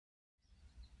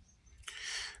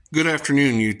Good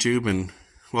afternoon, YouTube, and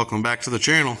welcome back to the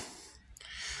channel.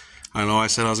 I know I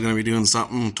said I was going to be doing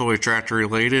something toy tractor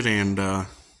related, and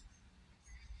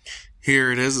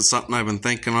here it is. It's something I've been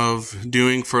thinking of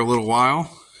doing for a little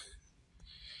while.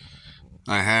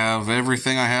 I have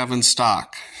everything I have in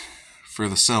stock for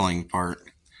the selling part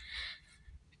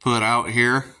put out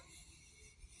here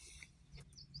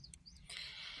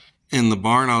in the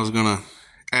barn. I was going to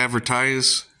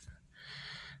advertise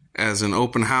as an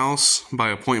open house by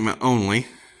appointment only.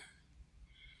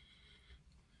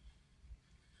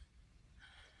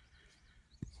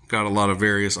 Got a lot of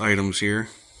various items here.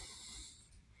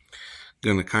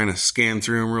 Gonna kind of scan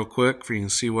through them real quick so you can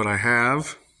see what I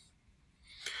have.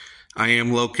 I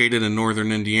am located in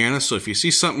northern Indiana, so if you see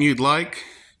something you'd like,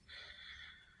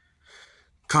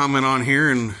 comment on here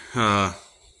and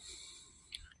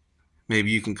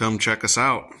maybe you can come check us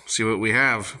out, see what we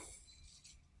have.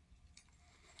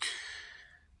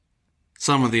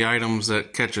 Some of the items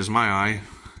that catches my eye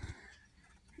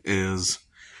is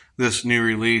this new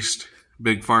released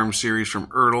Big Farm series from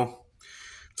Ertl.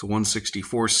 It's a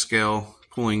 1/64 scale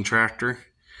pulling tractor.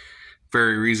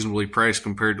 Very reasonably priced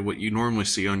compared to what you normally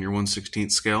see on your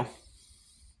 1/16 scale.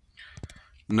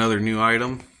 Another new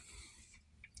item,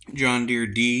 John Deere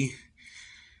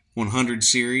D100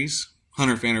 series,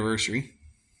 100th anniversary.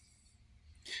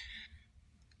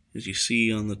 As you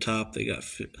see on the top, they got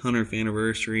 100th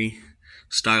anniversary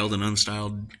styled and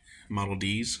unstyled Model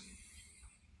Ds.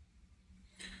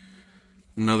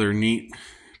 Another neat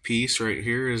piece right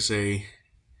here is a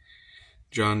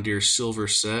John Deere Silver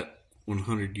Set,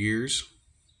 100 years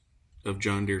of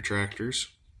John Deere tractors.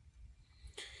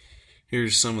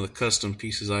 Here's some of the custom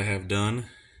pieces I have done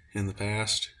in the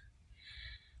past.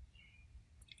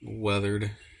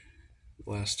 Weathered, the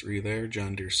last three there,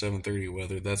 John Deere 730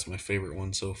 weathered. That's my favorite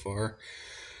one so far,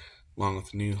 along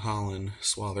with the New Holland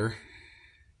swather,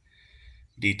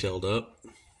 detailed up.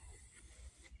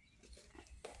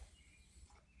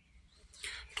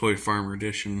 Toy Farmer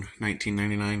Edition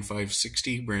 1999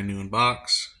 560, brand new in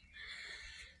box.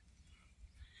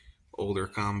 Older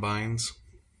combines.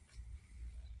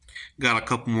 Got a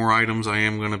couple more items I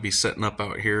am going to be setting up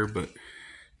out here, but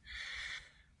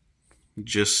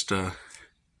just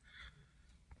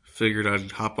figured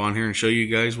I'd hop on here and show you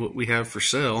guys what we have for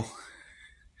sale.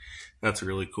 That's a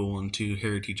really cool one too.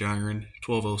 Heritage Iron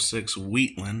 1206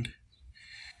 Wheatland,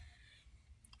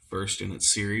 first in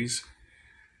its series.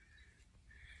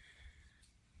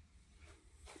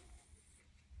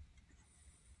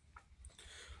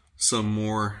 Some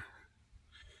more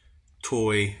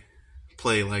toy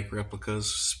play-like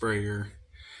replicas. Sprayer,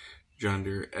 John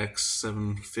Deere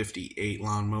X758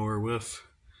 lawnmower with,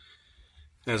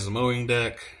 has a mowing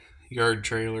deck, yard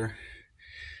trailer,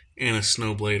 and a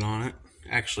snow blade on it.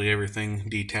 Actually, everything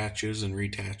detaches and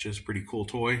retaches. Pretty cool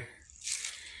toy.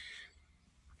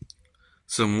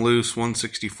 Some loose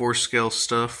 1/64 scale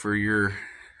stuff for your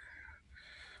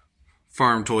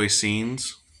farm toy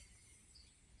scenes.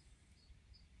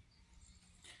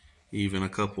 Even a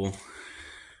couple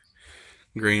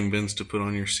grain bins to put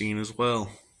on your scene as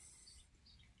well.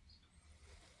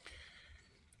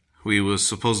 We was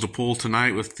supposed to pull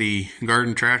tonight with the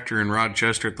garden tractor in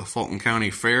Rochester at the Fulton County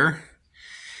Fair,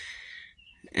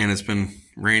 and it's been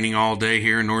raining all day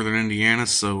here in northern Indiana,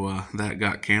 so that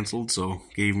got canceled. So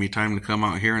gave me time to come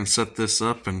out here and set this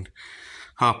up and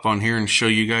hop on here and show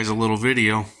you guys a little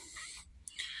video.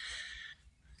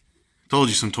 Told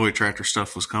you some toy tractor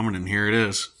stuff was coming, and here it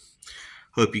is.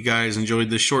 Hope you guys enjoyed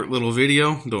this short little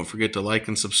video. Don't forget to like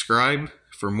and subscribe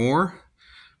for more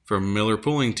from Miller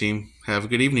Pulling Team. Have a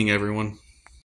good evening, everyone.